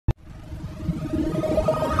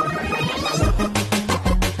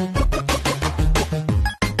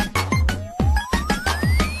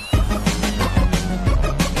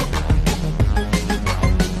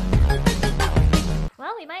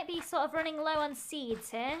on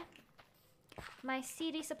seeds here. My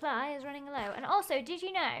seedy supply is running low. And also, did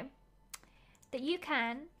you know that you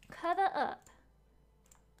can cover up?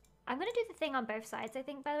 I'm going to do the thing on both sides, I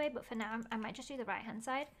think, by the way, but for now, I might just do the right-hand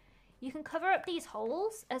side. You can cover up these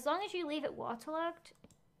holes. As long as you leave it waterlogged,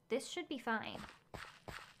 this should be fine.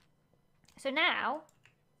 So now,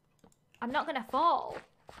 I'm not going to fall.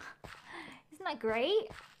 Isn't that great?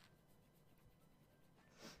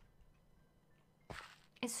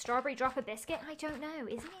 Is strawberry drop a biscuit? I don't know,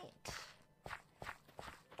 isn't it?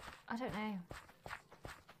 I don't know.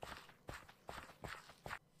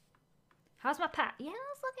 How's my pack? Yeah,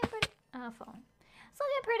 it's looking pretty... Oh, phone. It's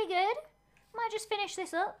looking pretty good. Might just finish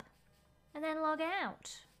this up and then log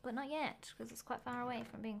out. But not yet, because it's quite far away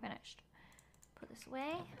from being finished. Put this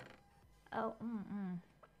away. Oh,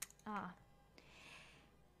 Ah.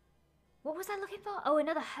 What was I looking for? Oh,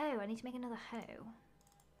 another hoe. I need to make another hoe.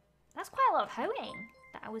 That's quite a lot of hoeing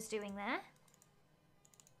that I was doing there.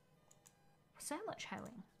 So much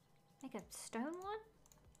hoeing. Make a stone one?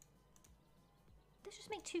 Let's just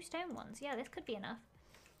make 2 stone ones. Yeah, this could be enough.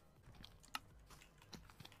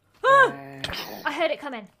 Ah! I heard it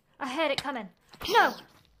coming. I heard it coming. No!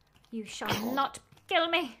 You shall not kill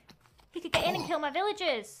me. He could get in and kill my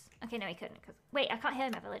villagers. Okay, no, he couldn't. Wait, I can't hear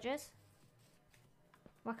my villagers.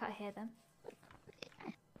 Why can't I hear them?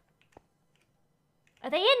 Are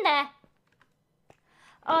they in there?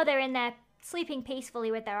 Oh, they're in there, sleeping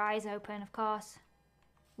peacefully with their eyes open, of course.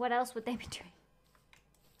 What else would they be doing?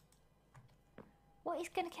 What is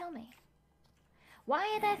gonna kill me? Why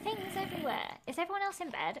are there things everywhere? Is everyone else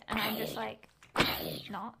in bed and I'm just like,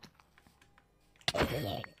 not?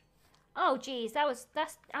 Oh, geez,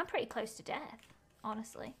 I'm pretty close to death,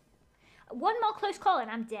 honestly. One more close call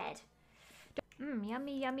and I'm dead.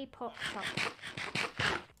 Yummy, yummy pork chop.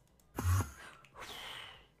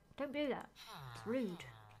 Don't do that. It's rude.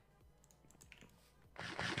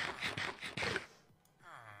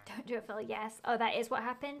 Don't do it, Phil. Yes. Oh, that is what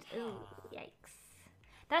happened? Ooh, yikes.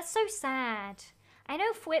 That's so sad. I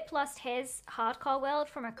know Fwip lost his hardcore world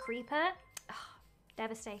from a creeper. Oh,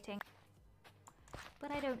 devastating.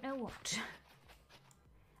 But I don't know what.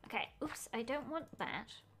 Okay, oops, I don't want that.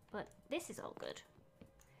 But this is all good.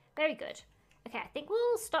 Very good. Okay, I think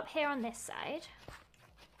we'll stop here on this side.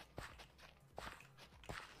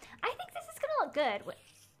 I think this is gonna look good.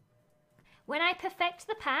 When I perfect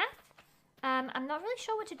the path, I'm not really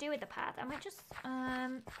sure what to do with the path. I might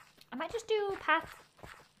just do path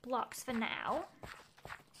blocks for now.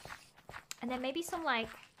 And then maybe some like,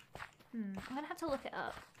 I'm gonna have to look it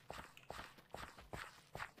up.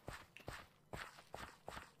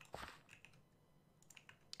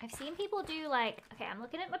 I've seen people do like, okay, I'm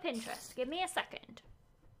looking at my Pinterest. Give me a second.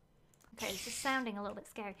 Okay, it's just sounding a little bit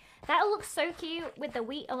scary. That looks so cute with the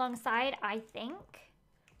wheat alongside, I think.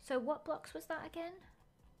 So what blocks was that again?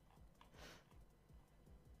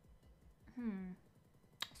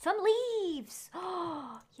 Some leaves.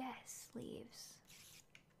 Oh, yes, leaves.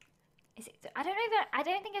 Is it? I don't know if I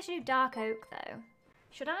don't think I should do dark oak though.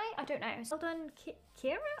 Should I? I don't know. Well done,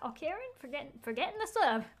 Kira or Kieran? Forgetting the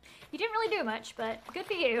sub. You didn't really do much, but good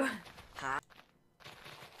for you.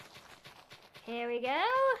 Here we go.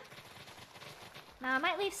 Now I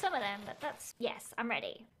might leave some of them, but that's... Yes, I'm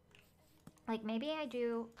ready. Like maybe I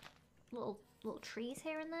do little trees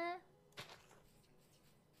here and there.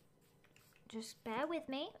 Just bear with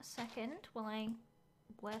me a second while I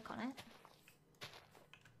work on it.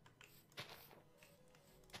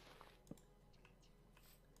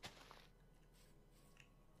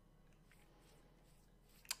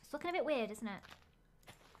 It's looking a bit weird, isn't it?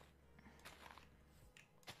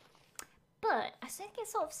 But I think it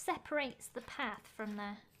sort of separates the path from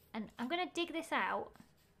the... And I'm going to dig this out.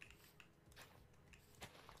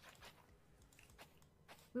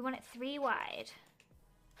 We want it 3 wide.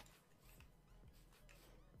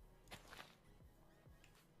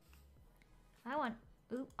 I want...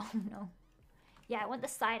 Ooh, oh no. Yeah, I want the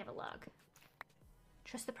side of a log.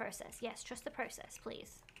 Trust the process. Yes, trust the process,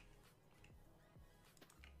 please.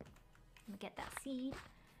 Let me get that seed.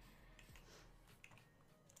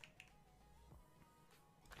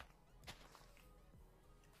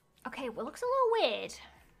 Okay, well, it looks a little weird.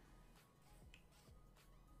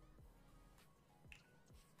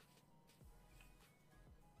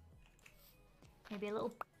 Maybe a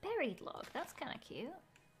little buried log. That's kind of cute.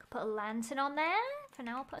 Could put a lantern on there. For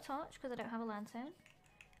now, I'll put a torch because I don't have a lantern.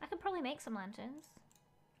 I could probably make some lanterns.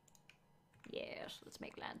 Yes, let's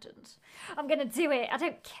make lanterns. I'm gonna do it. I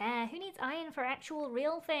don't care. Who needs iron for actual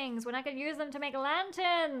real things when I could use them to make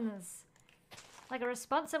lanterns? Like a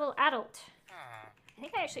responsible adult. I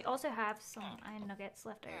think I actually also have some iron nuggets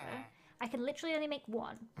left over. I can literally only make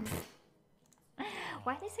 1.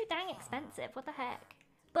 Why are they so dang expensive? What the heck?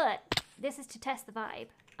 But this is to test the vibe.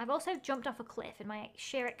 I've also jumped off a cliff in my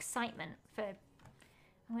sheer excitement for... I'm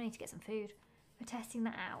going to need to get some food. For testing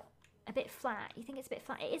that out. A bit flat. You think it's a bit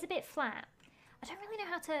flat? It is a bit flat. I don't really know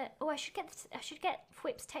how to... Oh, I should get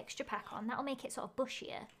Whip's texture pack on. That'll make it sort of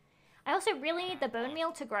bushier. I also really need the bone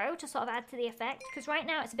meal to grow to sort of add to the effect. Because right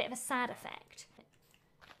now it's a bit of a sad effect.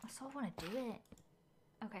 I sort of want to do it.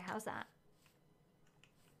 Okay, how's that?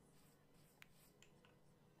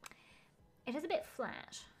 It is a bit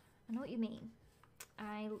flat. I know what you mean.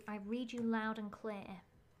 I read you loud and clear.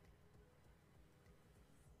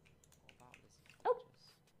 Oh!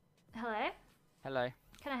 Hello? Hello.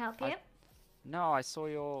 Can I help you? No, I saw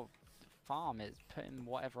your farm is putting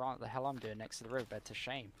whatever the hell I'm doing next to the riverbed to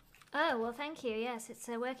shame. Oh, well thank you. Yes, it's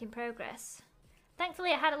a work in progress.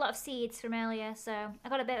 Thankfully I had a lot of seeds from earlier, so I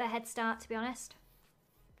got a bit of a head start, to be honest.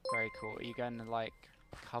 Very cool. Are you going to, like,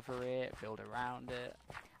 cover it, build around it?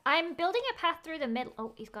 I'm building a path through the middle.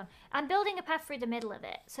 Oh, he's gone. I'm building a path through the middle of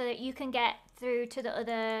it so that you can get through to the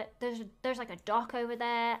other... There's like a dock over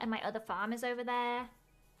there, and my other farm is over there.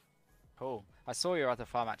 Cool. I saw your other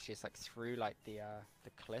farm actually. It's like through like the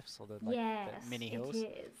cliffs or the like the mini hills. Yes,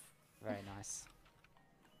 it is. Very nice.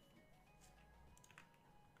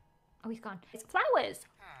 Oh, he's gone. It's flowers.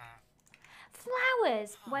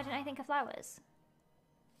 Flowers. Why didn't I think of flowers?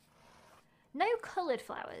 No coloured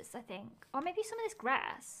flowers, I think. Or maybe some of this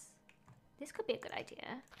grass. This could be a good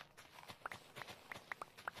idea.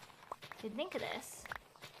 Didn't think of this.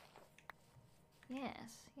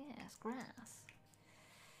 Yes, yes, grass.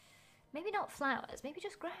 Maybe not flowers, maybe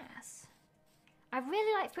just grass. I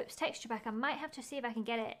really like Whip's texture pack. I might have to see if I can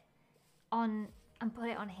get it on and put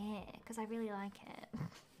it on here, because I really like it.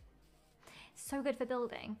 It's so good for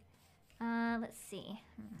building. Let's see.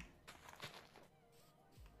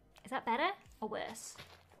 Is that better or worse?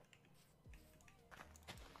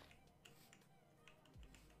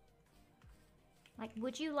 Like,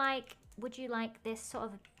 would you like this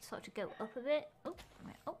sort of to go up a bit? Oh,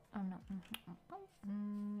 oh no,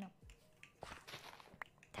 no.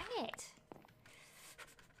 Dang it!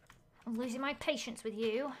 I'm losing my patience with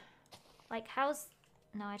you. Like, how's?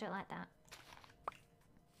 No, I don't like that.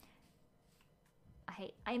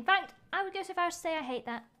 In fact, I would go so far as to say I hate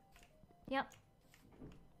that. Yep.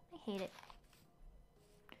 I hate it.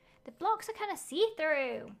 The blocks are kind of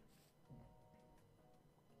see-through.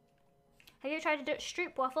 Have you ever tried to do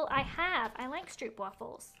stroop waffle? I have. I like stroop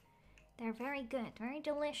waffles. They're very good. Very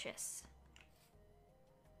delicious.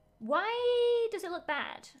 Why does it look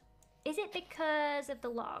bad? Is it because of the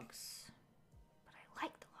logs? But I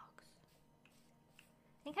like the logs.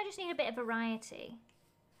 I think I just need a bit of variety.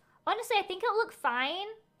 Honestly, I think it'll look fine.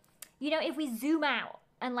 You know, if we zoom out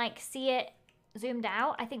and like see it zoomed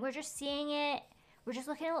out, I think we're just seeing it. We're just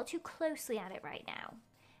looking a little too closely at it right now.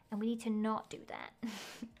 And we need to not do that.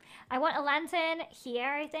 I want a lantern here,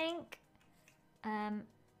 I think.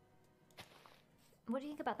 What do you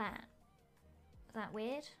think about that? Is that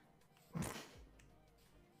weird?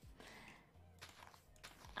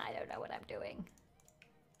 I don't know what I'm doing.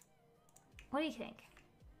 What do you think?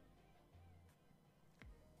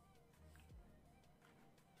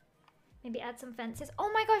 Maybe add some fences.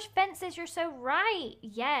 Oh my gosh, fences, you're so right.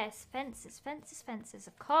 Yes, fences, fences, fences,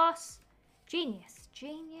 of course. Genius,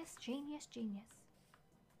 genius, genius, genius.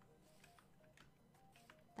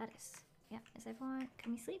 That is. Yeah, is everyone,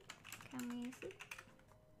 can we sleep? Can we sleep?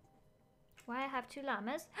 Why I have 2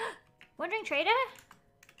 llamas? Wandering trader?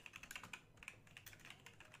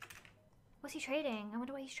 What's he trading? I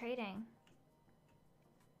wonder what he's trading.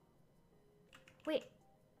 Wait,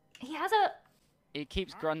 he has a... It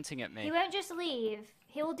keeps grunting at me. He won't just leave.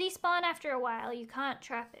 He will despawn after a while. You can't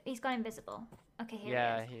trap it. He's gone invisible. Okay,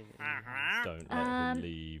 here he is. Don't let him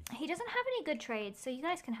leave. He doesn't have any good trades, so you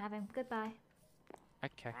guys can have him. Goodbye.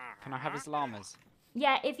 Okay. Can I have his llamas?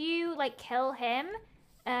 Yeah, if you like kill him,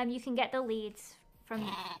 you can get the leads from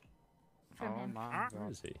him. My God. Where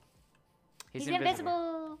is he? He's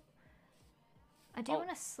invisible. I do want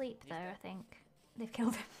to sleep though. I think they've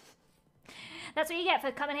killed him. That's what you get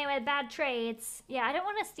for coming here with bad trades. Yeah, I don't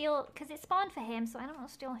want to steal, because it spawned for him, so I don't want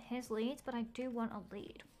to steal his leads, but I do want a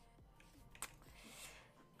lead.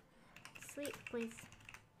 Sleep, please.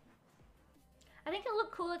 I think it'll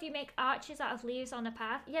look cool if you make arches out of leaves on a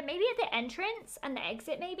path. Yeah, maybe at the entrance and the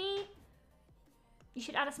exit, maybe. You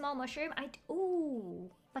should add a small mushroom. Ooh,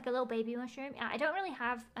 like a little baby mushroom. Yeah, I don't really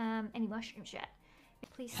have any mushrooms yet.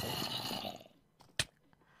 Please sleep.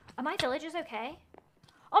 Are my villagers okay?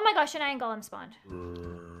 Oh my gosh, an iron golem spawned.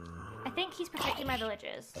 I think he's protecting my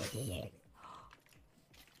villagers.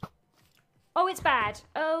 Oh, it's bad.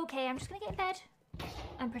 Okay, I'm just gonna get in bed.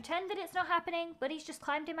 and pretend that it's not happening. Buddy's just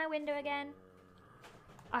climbed in my window again.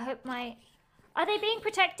 I hope my... Are they being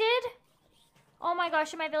protected? Oh my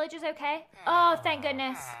gosh, are my villagers okay? Oh, thank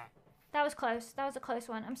goodness. That was close. That was a close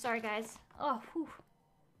one. I'm sorry, guys. Oh, whew.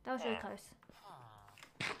 That was really close.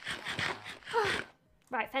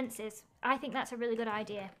 Right, fences. I think that's a really good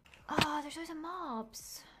idea. Oh, there's loads of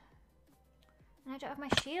mobs. And I don't have my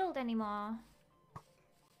shield anymore.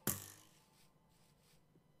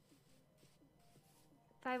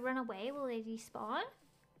 If I run away, will they despawn?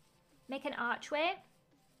 Make an archway?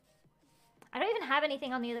 I don't even have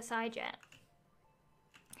anything on the other side yet.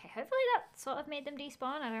 Okay, hopefully that sort of made them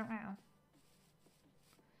despawn. I don't know.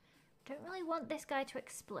 Don't really want this guy to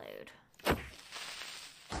explode.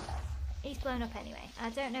 He's blown up anyway.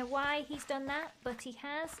 I don't know why he's done that, but he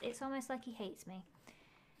has. It's almost like he hates me.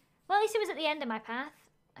 Well, at least it was at the end of my path.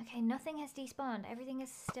 Okay, nothing has despawned. Everything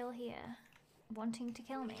is still here, wanting to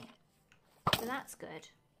kill me. So that's good.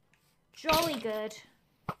 Jolly good.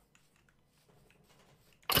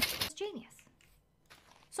 It's genius.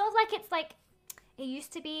 Sort of like it's like, it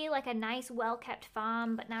used to be like a nice, well-kept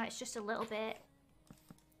farm, but now it's just a little bit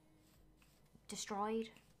destroyed.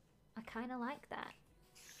 I kind of like that.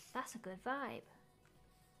 That's a good vibe.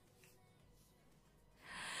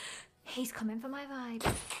 He's coming for my vibe.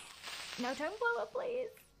 No, don't blow up, please.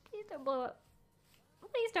 Please don't blow up.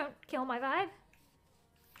 Please don't kill my vibe.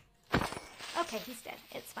 Okay, he's dead.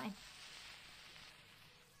 It's fine.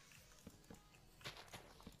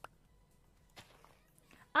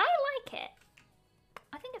 I like it.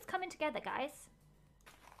 I think it's coming together, guys.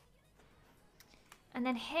 And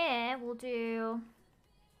then here we'll do,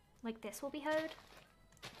 like this will be hoed.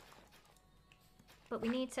 But we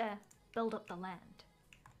need to build up the land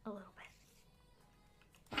a little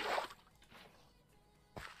bit.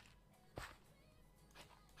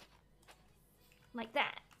 Like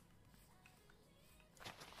that.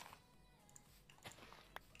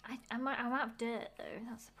 I'm out of dirt though,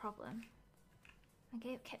 that's the problem. I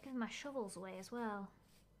kept giving my shovels away as well.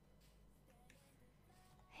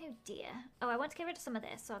 Oh dear. Oh, I want to get rid of some of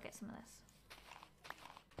this, so I'll get some of this.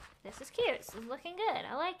 This is cute, this is looking good,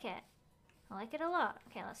 I like it. I like it a lot.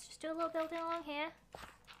 Okay, let's just do a little building along here.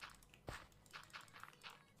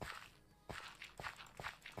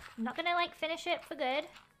 I'm not gonna like finish it for good,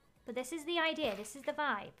 but this is the idea, this is the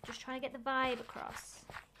vibe. Just trying to get the vibe across.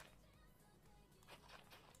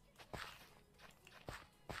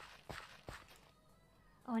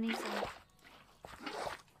 Oh, I need some.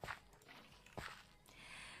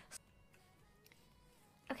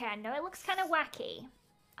 Okay, I know it looks kind of wacky.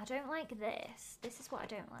 I don't like this. This is what I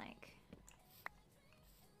don't like.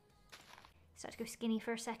 Start to go skinny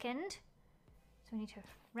for a second. So we need to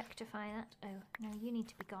rectify that. Oh, no, you need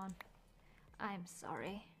to be gone. I'm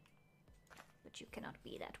sorry. But you cannot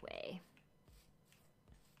be that way.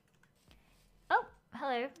 Oh,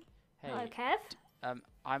 hello. Hey. Hello, Kev.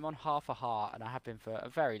 I'm on half a heart and I have been for a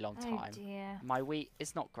very long time. Oh dear. My wheat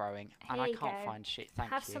is not growing and Here I you can't go. find shit.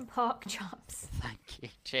 Thank Have you. some pork chops. Thank you.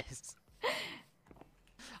 Cheers.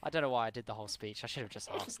 I don't know why I did the whole speech. I should have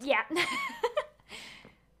just asked. Yeah.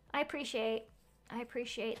 I appreciate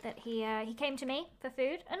that he came to me for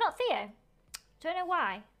food and not Theo. Don't know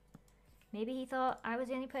why. Maybe he thought I was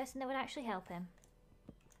the only person that would actually help him.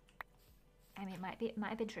 I mean, it might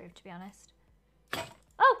have been true, to be honest.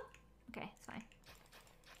 Oh! Okay, it's fine.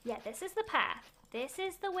 Yeah, this is the path. This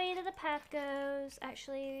is the way that the path goes.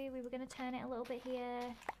 Actually, we were going to turn it a little bit here.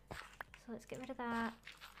 So let's get rid of that.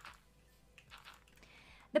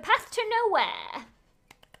 The path to nowhere.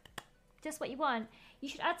 Just what you want. You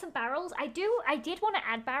should add some barrels. I did want to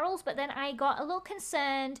add barrels, but then I got a little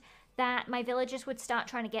concerned that my villagers would start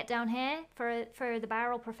trying to get down here for the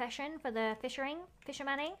barrel profession, for the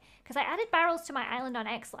fishermanning. Because I added barrels to my island on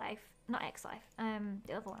X-Life. Not X-Life.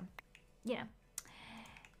 The other one. You know.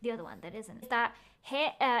 The other one that isn't. That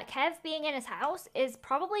Kev being in his house is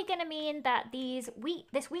probably going to mean that this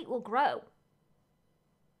wheat will grow.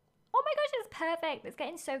 Oh my gosh, it's perfect. It's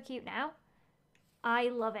getting so cute now. I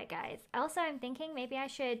love it, guys. Also, I'm thinking maybe I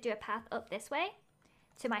should do a path up this way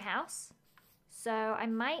to my house. So I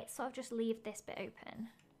might sort of just leave this bit open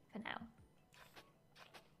for now.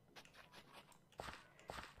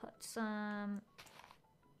 Put some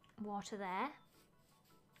water there.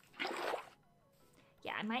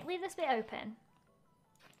 Yeah, I might leave this bit open.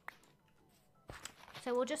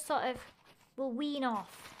 So we'll just sort of, we'll wean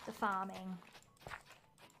off the farming.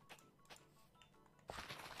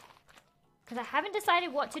 Because I haven't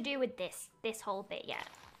decided what to do with this whole bit yet.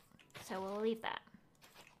 So we'll leave that.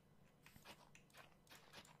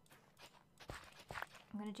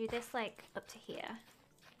 I'm going to do this like up to here.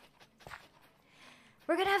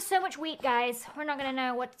 We're gonna have so much wheat, guys. We're not gonna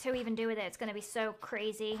know what to even do with it. It's gonna be so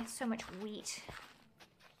crazy. So much wheat.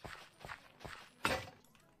 Oh,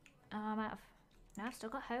 I'm out of... No, I've still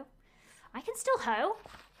got hoe. I can still hoe.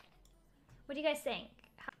 What do you guys think?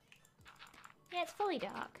 Yeah, it's fully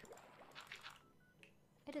dark.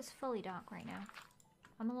 It is fully dark right now.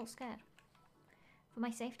 I'm a little scared. For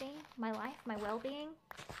my safety, my life, my well-being,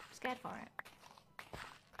 I'm scared for it.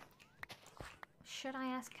 Should I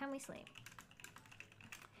ask, can we sleep?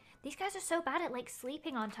 These guys are so bad at, like,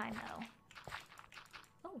 sleeping on time, though.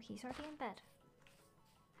 Oh, he's already in bed.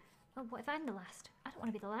 Oh, what if I'm the last? I don't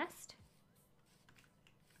want to be the last.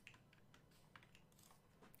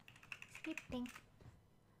 Sleeping.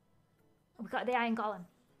 Oh, we got the iron golem.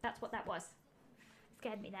 That's what that was.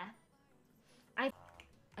 Scared me there.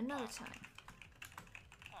 Another time.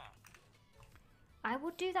 I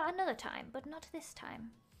will do that another time, but not this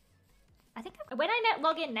time. I think when I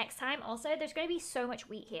log in next time, also, there's going to be so much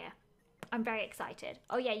wheat here. I'm very excited.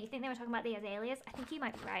 Oh yeah, you think they were talking about the azaleas? I think you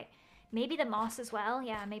might be right. Maybe the moss as well.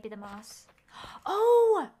 Yeah, maybe the moss.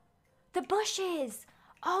 Oh! The bushes!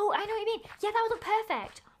 Oh, I know what you mean. Yeah, that would look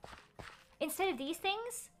perfect. Instead of these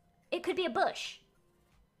things, it could be a bush.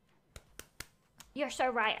 You're so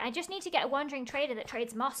right. I just need to get a wandering trader that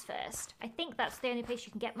trades moss first. I think that's the only place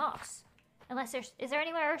you can get moss. Unless there's... Is there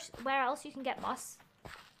anywhere else you can get moss?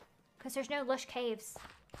 Because there's no lush caves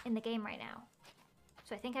in the game right now.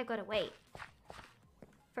 So I think I've got to wait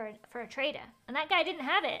for a trader. And that guy didn't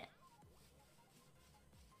have it.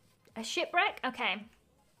 A shipwreck? Okay.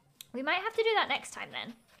 We might have to do that next time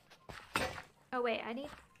then. Oh wait, I need...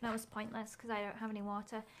 That was pointless because I don't have any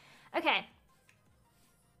water. Okay.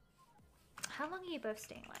 How long are you both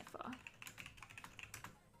staying alive for?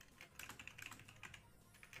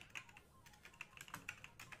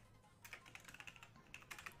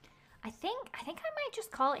 I think I might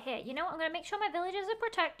just call it here. You know what? I'm going to make sure my villages are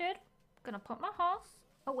protected. I'm going to put my horse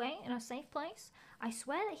away in a safe place. I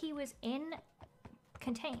swear that he was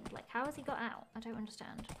contained. Like, how has he got out? I don't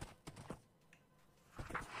understand.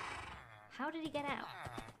 How did he get out?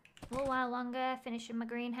 A little while longer, finishing my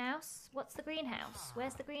greenhouse. What's the greenhouse?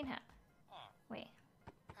 Where's the greenhouse? Wait.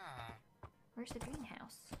 Where's the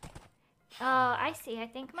greenhouse? Oh, I see. I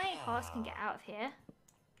think my horse can get out of here.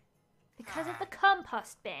 Because of the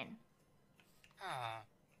compost bin.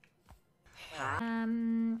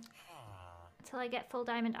 Until I get full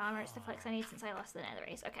diamond armor, it's the flex I need since I lost the nether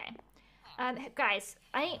race. Okay. Guys,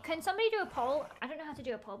 can somebody do a poll? I don't know how to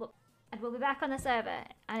do a poll, but we'll be back on the server.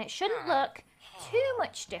 And it shouldn't look too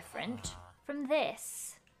much different from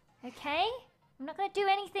this. Okay? I'm not going to do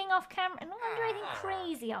anything off camera. I'm not going to do anything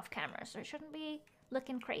crazy off camera, so it shouldn't be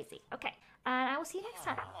looking crazy. Okay. And I will see you next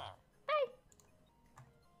time.